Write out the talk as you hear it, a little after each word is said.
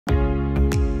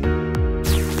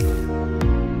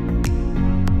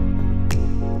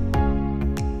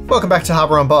Welcome back to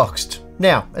Hardware Unboxed.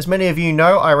 Now, as many of you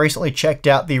know, I recently checked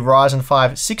out the Ryzen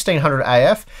 5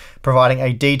 1600AF, providing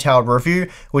a detailed review,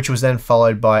 which was then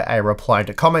followed by a reply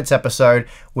to comments episode,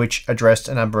 which addressed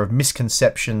a number of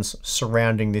misconceptions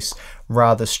surrounding this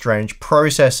rather strange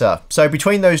processor. So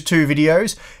between those two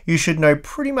videos, you should know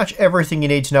pretty much everything you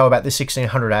need to know about the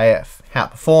 1600AF, how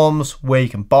it performs, where you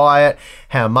can buy it,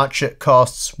 how much it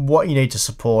costs, what you need to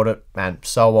support it, and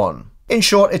so on. In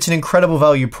short, it's an incredible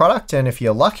value product, and if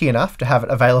you're lucky enough to have it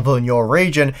available in your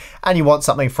region and you want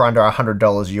something for under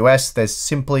 $100 US, there's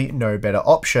simply no better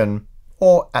option,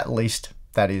 or at least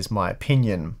that is my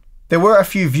opinion. There were a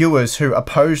few viewers who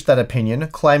opposed that opinion,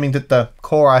 claiming that the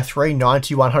Core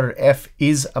i3-9100F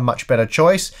is a much better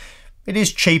choice. It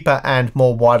is cheaper and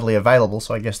more widely available,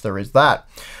 so I guess there is that.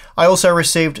 I also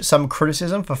received some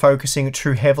criticism for focusing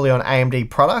too heavily on AMD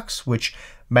products, which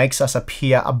makes us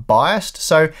appear biased,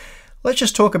 so let's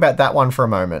just talk about that one for a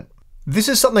moment. This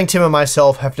is something Tim and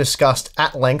myself have discussed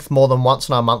at length more than once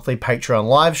on our monthly Patreon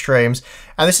live streams,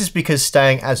 and this is because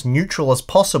staying as neutral as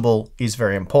possible is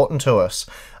very important to us.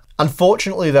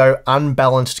 Unfortunately though,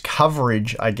 unbalanced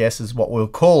coverage, I guess is what we'll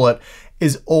call it,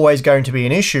 is always going to be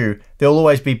an issue. There'll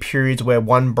always be periods where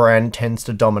one brand tends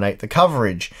to dominate the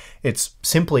coverage. It's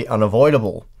simply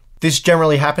unavoidable. This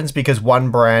generally happens because one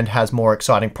brand has more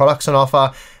exciting products on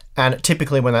offer, and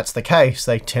typically when that's the case,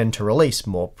 they tend to release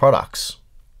more products.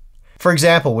 For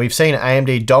example, we've seen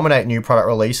AMD dominate new product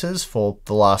releases for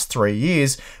the last 3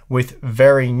 years with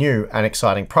very new and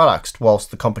exciting products,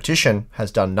 whilst the competition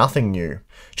has done nothing new.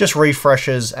 Just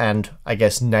refreshes and, I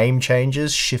guess, name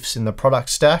changes, shifts in the product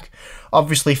stack.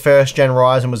 Obviously, first gen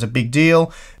Ryzen was a big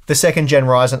deal. The second gen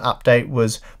Ryzen update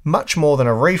was much more than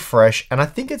a refresh, and I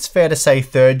think it's fair to say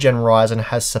third gen Ryzen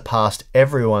has surpassed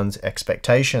everyone's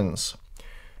expectations.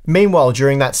 Meanwhile,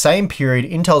 during that same period,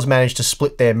 Intel's managed to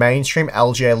split their mainstream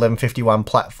LGA 1151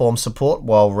 platform support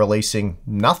while releasing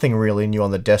nothing really new on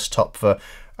the desktop for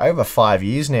over 5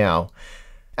 years now.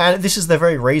 And this is the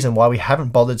very reason why we haven't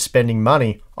bothered spending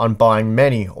money on buying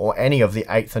many or any of the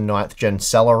 8th and 9th gen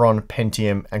Celeron,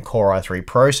 Pentium, and Core i3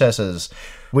 processors.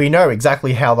 We know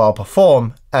exactly how they'll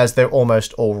perform, as they're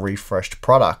almost all refreshed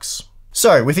products.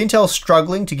 So, with Intel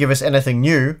struggling to give us anything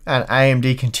new, and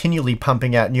AMD continually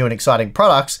pumping out new and exciting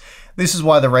products, this is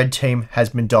why the Red Team has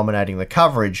been dominating the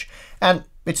coverage. And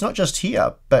it's not just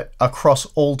here, but across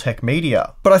all tech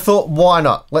media. But I thought, why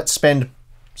not? Let's spend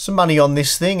some money on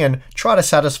this thing and try to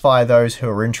satisfy those who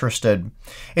are interested.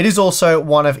 It is also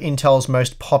one of Intel's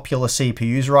most popular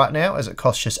CPUs right now, as it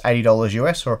costs just $80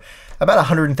 US, or about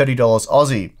 $130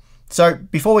 Aussie. So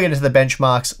before we get into the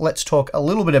benchmarks, let's talk a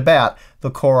little bit about the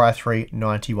Core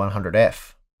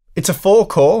i3-9100F. It's a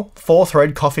 4-core,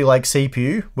 4-thread Coffee Lake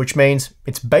CPU, which means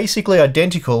it's basically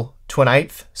identical to an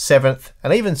 8th, 7th,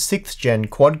 and even 6th gen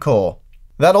quad-core.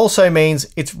 That also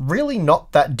means it's really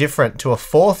not that different to a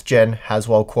 4th gen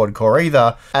Haswell quad-core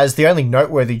either, as the only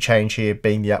noteworthy change here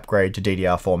being the upgrade to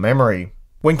DDR4 memory.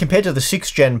 When compared to the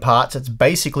 6th gen parts, it's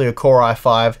basically a Core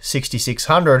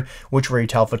i5-6600, which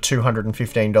retail for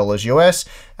 $215 US,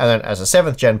 and then as a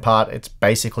 7th gen part, it's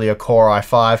basically a Core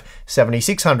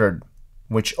i5-7600,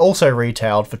 which also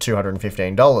retailed for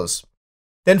 $215.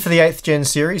 Then for the 8th gen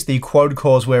series, the quad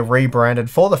cores were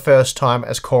rebranded for the first time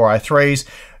as Core i3s,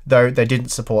 though they didn't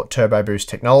support Turbo Boost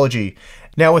technology.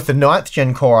 Now with the 9th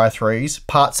gen Core i3s,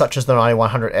 parts such as the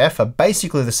 9100F are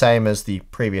basically the same as the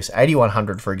previous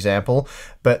 8100 for example,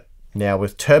 but now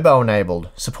with turbo enabled,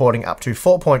 supporting up to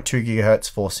 4.2 GHz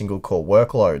for single core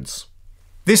workloads.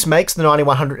 This makes the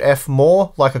 9100F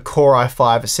more like a Core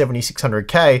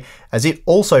i5-7600K, as it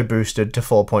also boosted to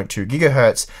 4.2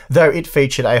 GHz, though it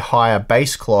featured a higher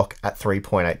base clock at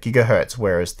 3.8 GHz,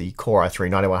 whereas the Core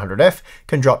i3-9100F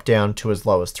can drop down to as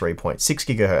low as 3.6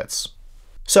 GHz.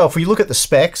 So if we look at the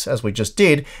specs, as we just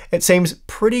did, it seems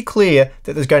pretty clear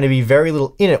that there's going to be very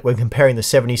little in it when comparing the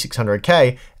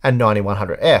 7600K and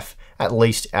 9100F, at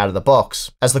least out of the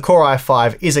box, as the Core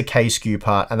i5 is a K-SKU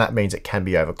part, and that means it can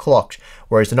be overclocked,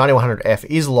 whereas the 9100F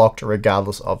is locked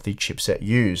regardless of the chipset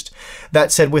used.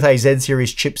 That said, with a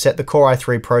Z-series chipset, the Core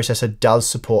i3 processor does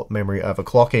support memory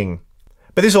overclocking.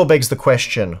 But this all begs the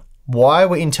question, why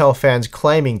were Intel fans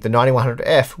claiming the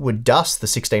 9100F would dust the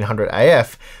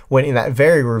 1600AF when in that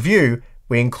very review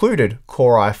we included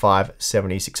Core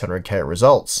i5-7600K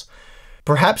results?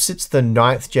 Perhaps it's the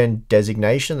 9th gen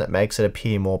designation that makes it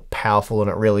appear more powerful than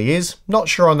it really is. Not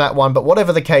sure on that one, but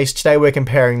whatever the case, today we're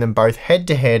comparing them both head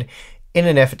to head in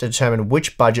an effort to determine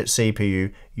which budget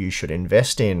CPU you should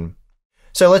invest in.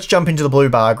 So let's jump into the blue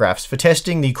bar graphs. For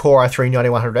testing the Core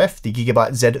i3-9100F, the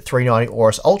Gigabyte Z390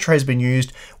 Aorus Ultra has been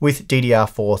used with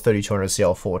DDR4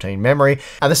 3200CL14 memory,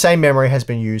 and the same memory has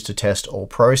been used to test all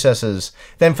processors.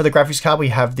 Then for the graphics card, we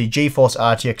have the GeForce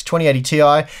RTX 2080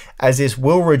 Ti, as this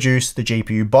will reduce the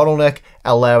GPU bottleneck,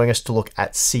 allowing us to look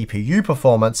at CPU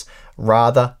performance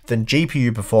rather than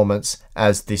GPU performance,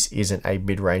 as this isn't a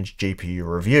mid-range GPU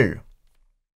review.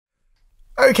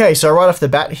 Okay, so right off the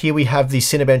bat here we have the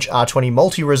Cinebench R20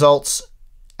 multi results,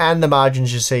 and the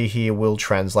margins you see here will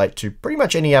translate to pretty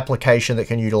much any application that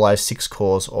can utilize 6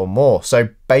 cores or more. So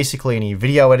basically any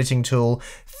video editing tool,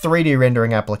 3D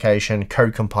rendering application,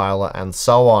 code compiler, and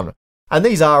so on. And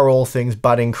these are all things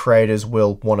budding creators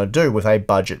will want to do with a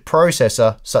budget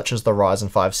processor such as the Ryzen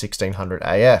 5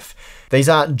 1600AF. These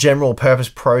aren't general purpose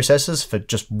processors for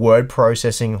just word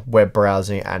processing, web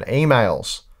browsing, and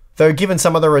emails. Though given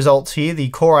some of the results here, the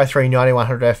Core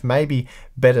i3-9100F may be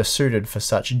better suited for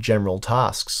such general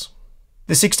tasks.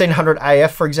 The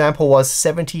 1600AF, for example, was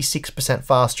 76%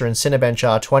 faster in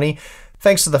Cinebench R20,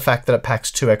 thanks to the fact that it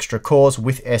packs 2 extra cores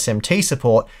with SMT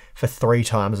support for 3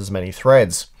 times as many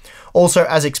threads. Also,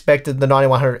 as expected, the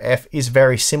 9100F is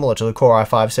very similar to the Core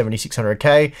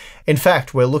i5-7600K. In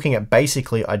fact, we're looking at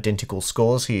basically identical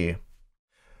scores here.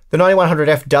 The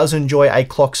 9100F does enjoy a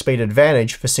clock speed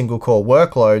advantage for single core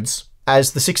workloads,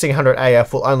 as the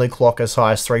 1600AF will only clock as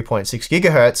high as 3.6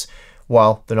 GHz,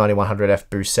 while the 9100F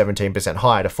boosts 17%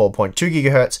 higher to 4.2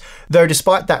 GHz, though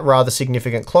despite that rather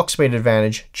significant clock speed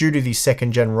advantage, due to the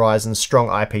 2nd gen Ryzen's strong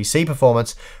IPC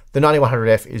performance, the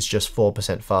 9100F is just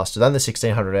 4% faster than the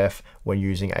 1600F when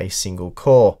using a single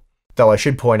core. Though I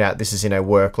should point out this is in a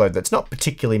workload that's not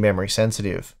particularly memory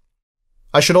sensitive.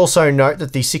 I should also note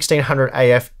that the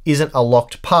 1600AF isn't a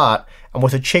locked part, and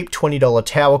with a cheap $20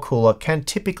 tower cooler can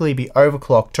typically be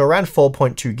overclocked to around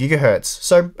 4.2 GHz,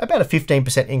 so about a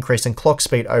 15% increase in clock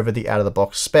speed over the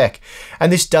out-of-the-box spec. And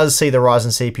this does see the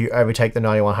Ryzen CPU overtake the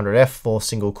 9100F for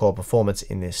single core performance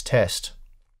in this test.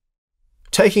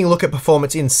 Taking a look at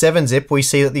performance in 7-zip, we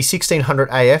see that the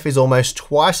 1600AF is almost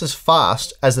twice as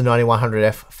fast as the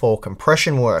 9100F for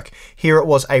compression work. Here it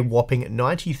was a whopping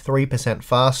 93%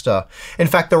 faster. In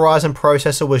fact, the Ryzen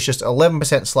processor was just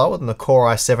 11% slower than the Core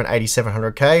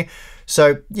i7-8700K,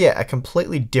 so yeah, a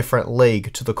completely different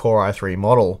league to the Core i3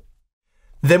 model.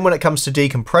 Then when it comes to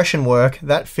decompression work,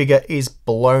 that figure is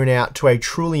blown out to a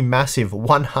truly massive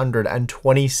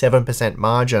 127%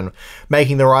 margin,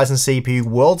 making the Ryzen CPU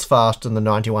worlds faster than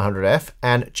the 9100F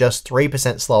and just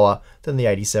 3% slower than the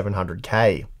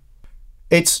 8700K.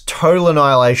 It's total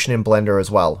annihilation in Blender as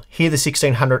well. Here the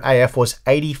 1600AF was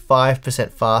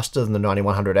 85% faster than the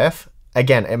 9100F.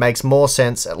 Again, it makes more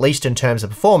sense, at least in terms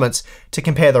of performance, to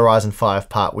compare the Ryzen 5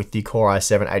 part with the Core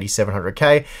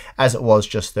i7-8700K, as it was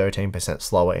just 13%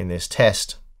 slower in this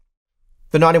test.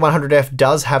 The 9100F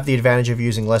does have the advantage of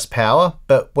using less power,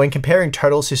 but when comparing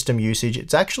total system usage,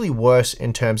 it's actually worse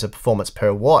in terms of performance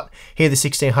per watt. Here the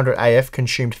 1600AF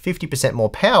consumed 50% more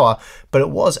power, but it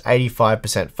was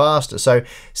 85% faster, so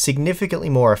significantly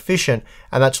more efficient,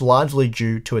 and that's largely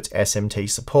due to its SMT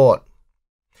support.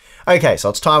 Okay, so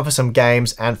it's time for some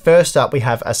games, and first up we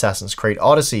have Assassin's Creed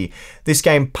Odyssey. This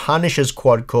game punishes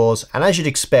quad cores, and as you'd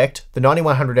expect, the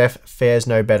 9100F fares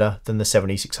no better than the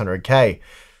 7600K.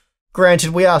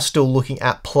 Granted, we are still looking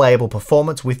at playable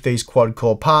performance with these quad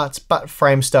core parts, but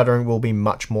frame stuttering will be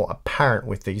much more apparent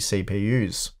with these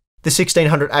CPUs. The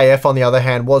 1600AF, on the other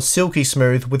hand, was silky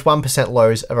smooth with 1%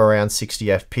 lows of around 60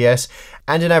 FPS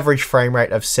and an average frame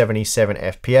rate of 77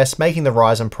 FPS, making the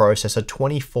Ryzen processor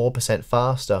 24%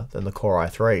 faster than the Core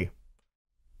i3.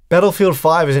 Battlefield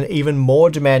 5 is an even more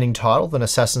demanding title than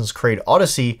Assassin's Creed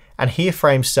Odyssey, and here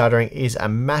frame stuttering is a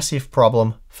massive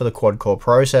problem for the quad-core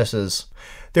processors.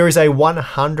 There is a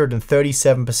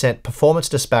 137% performance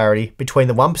disparity between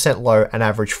the 1% low and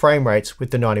average frame rates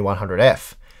with the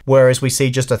 9100F. Whereas we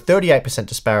see just a 38%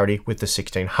 disparity with the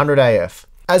 1600AF.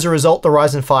 As a result, the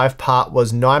Ryzen 5 part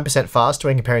was 9% faster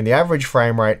when comparing the average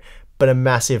frame rate, but a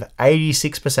massive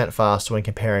 86% faster when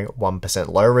comparing 1%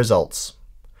 low results.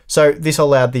 So this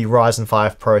allowed the Ryzen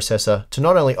 5 processor to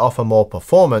not only offer more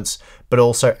performance, but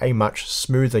also a much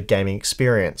smoother gaming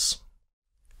experience.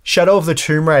 Shadow of the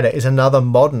Tomb Raider is another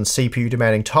modern CPU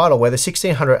demanding title where the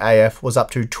 1600AF was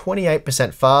up to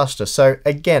 28% faster, so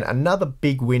again another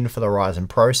big win for the Ryzen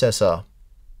processor.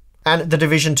 And The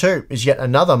Division 2 is yet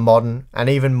another modern and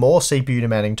even more CPU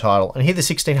demanding title, and here the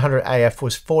 1600AF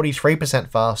was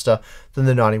 43% faster than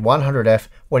the 9100F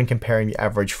when comparing the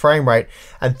average frame rate,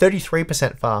 and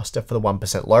 33% faster for the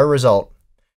 1% low result.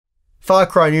 Far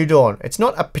Cry New Dawn, it's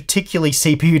not a particularly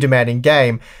CPU demanding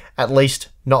game, at least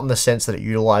not in the sense that it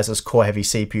utilizes core heavy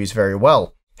CPUs very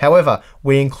well. However,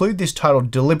 we include this title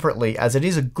deliberately as it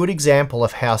is a good example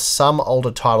of how some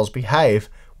older titles behave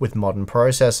with modern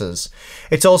processors.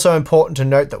 It's also important to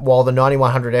note that while the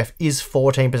 9100F is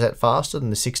 14% faster than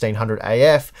the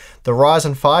 1600AF, the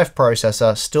Ryzen 5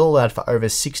 processor still allowed for over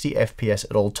 60 FPS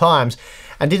at all times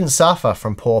and didn't suffer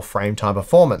from poor frame time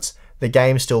performance. The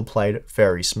game still played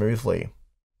very smoothly.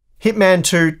 Hitman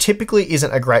 2 typically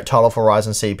isn't a great title for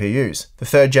Ryzen CPUs. The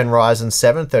 3rd gen Ryzen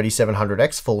 7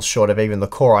 3700X falls short of even the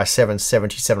Core i7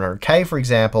 7700K, for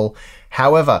example.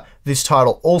 However, this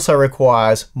title also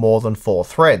requires more than 4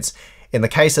 threads. In the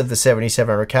case of the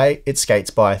 7700K, it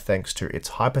skates by thanks to its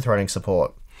hyperthreading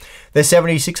support. The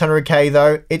 7600K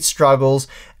though, it struggles,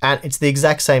 and it's the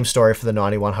exact same story for the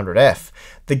 9100F.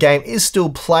 The game is still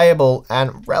playable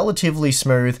and relatively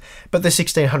smooth, but the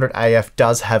 1600AF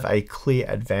does have a clear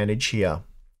advantage here.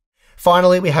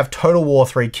 Finally, we have Total War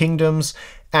 3 Kingdoms,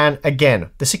 and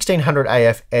again, the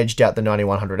 1600AF edged out the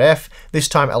 9100F, this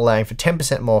time allowing for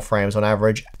 10% more frames on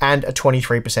average and a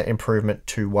 23% improvement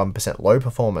to 1% low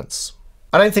performance.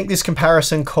 I don't think this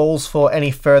comparison calls for any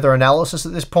further analysis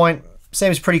at this point.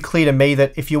 Seems pretty clear to me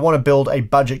that if you want to build a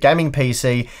budget gaming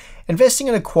PC, investing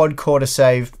in a quad core to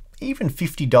save even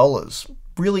 $50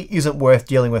 really isn't worth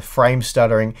dealing with frame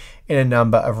stuttering in a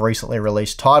number of recently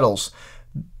released titles.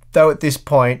 Though at this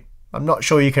point, I'm not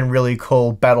sure you can really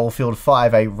call Battlefield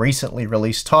 5 a recently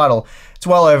released title. It's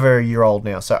well over a year old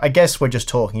now, so I guess we're just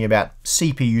talking about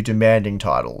CPU demanding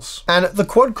titles. And the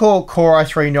quad-core Core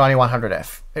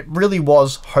i3-9100F, it really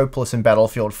was hopeless in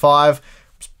Battlefield 5,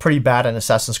 it's pretty bad in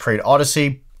Assassin's Creed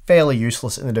Odyssey, fairly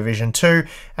useless in The Division 2,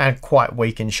 and quite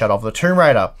weak in Shadow of the Tomb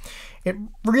Raider. It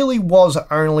really was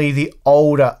only the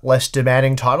older, less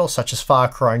demanding titles such as Far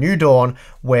Cry New Dawn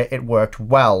where it worked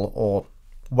well, or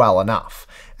well enough.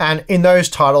 And in those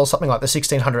titles, something like the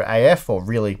 1600AF, or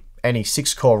really any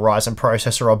 6-core Ryzen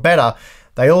processor or better,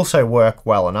 they also work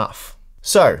well enough.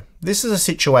 So, this is a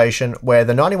situation where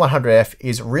the 9100F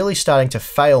is really starting to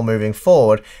fail moving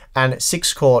forward, and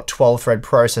 6-core 12-thread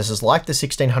processors like the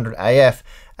 1600AF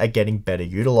are getting better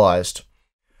utilized.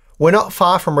 We're not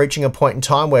far from reaching a point in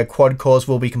time where quad cores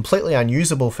will be completely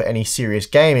unusable for any serious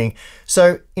gaming,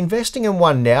 so investing in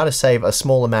one now to save a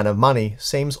small amount of money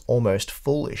seems almost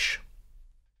foolish.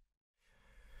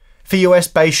 For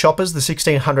US-based shoppers, the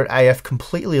 1600AF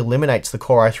completely eliminates the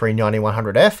Core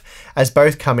i3-9100F, as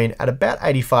both come in at about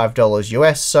 $85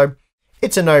 US, so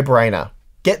it's a no-brainer.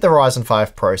 Get the Ryzen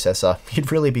 5 processor,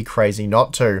 you'd really be crazy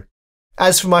not to.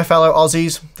 As for my fellow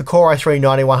Aussies, the Core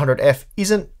i3-9100F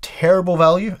isn't terrible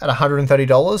value at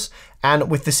 $130, and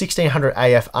with the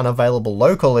 1600AF unavailable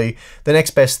locally, the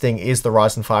next best thing is the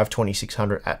Ryzen 5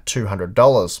 2600 at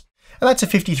 $200. And that's a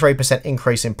 53%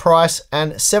 increase in price,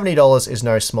 and $70 is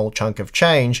no small chunk of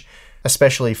change,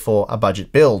 especially for a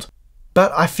budget build.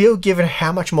 But I feel given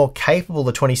how much more capable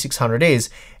the 2600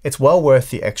 is, it's well worth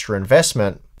the extra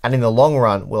investment, and in the long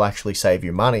run will actually save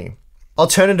you money.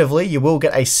 Alternatively, you will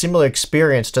get a similar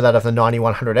experience to that of the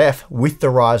 9100F with the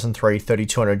Ryzen 3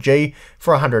 3200G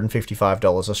for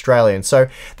 $155 Australian. So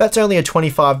that's only a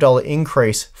 $25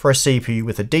 increase for a CPU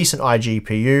with a decent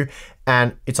iGPU,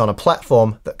 and it's on a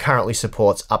platform that currently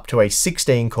supports up to a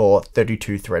 16-core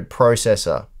 32-thread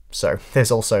processor. So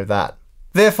there's also that.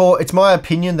 Therefore, it's my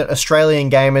opinion that Australian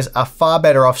gamers are far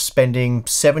better off spending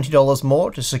 $70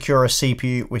 more to secure a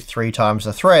CPU with 3 times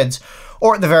the threads,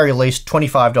 or at the very least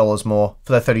 $25 more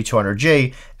for the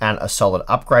 3200G and a solid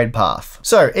upgrade path.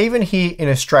 So even here in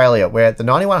Australia, where the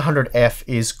 9100F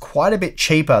is quite a bit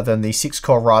cheaper than the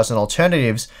 6-core Ryzen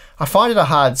alternatives, I find it a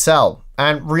hard sell,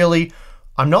 and really,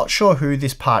 I'm not sure who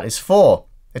this part is for.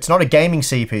 It's not a gaming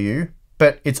CPU,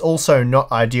 but it's also not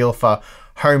ideal for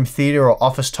home theater or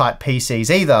office type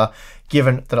PCs either,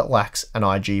 given that it lacks an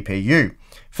iGPU.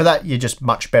 For that, you're just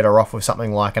much better off with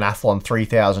something like an Athlon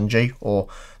 3000G or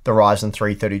the Ryzen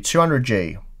 3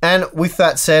 3200G. And with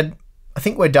that said, I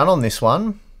think we're done on this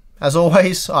one. As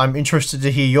always, I'm interested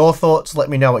to hear your thoughts. Let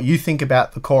me know what you think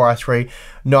about the Core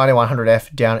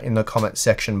i3-9100F down in the comment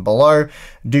section below.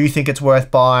 Do you think it's worth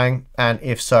buying? And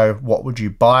if so, what would you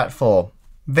buy it for?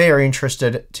 Very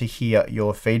interested to hear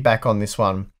your feedback on this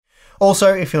one.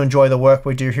 Also, if you enjoy the work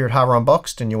we do here at Hardware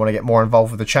Unboxed and you want to get more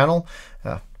involved with the channel,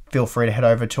 feel free to head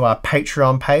over to our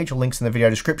Patreon page. Links in the video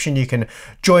description. You can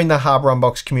join the Hardware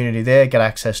Unboxed community there, get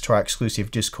access to our exclusive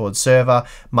Discord server,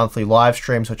 monthly live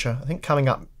streams, which are, I think, coming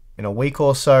up in a week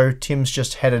or so. Tim's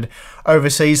just headed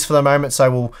overseas for the moment,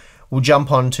 so we'll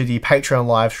jump onto the Patreon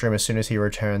live stream as soon as he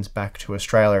returns back to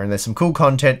Australia. And there's some cool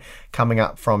content coming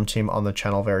up from Tim on the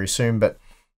channel very soon, but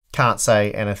can't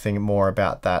say anything more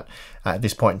about that at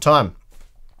this point in time.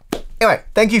 Anyway,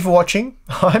 thank you for watching.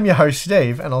 I'm your host,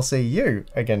 Steve, and I'll see you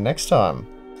again next time.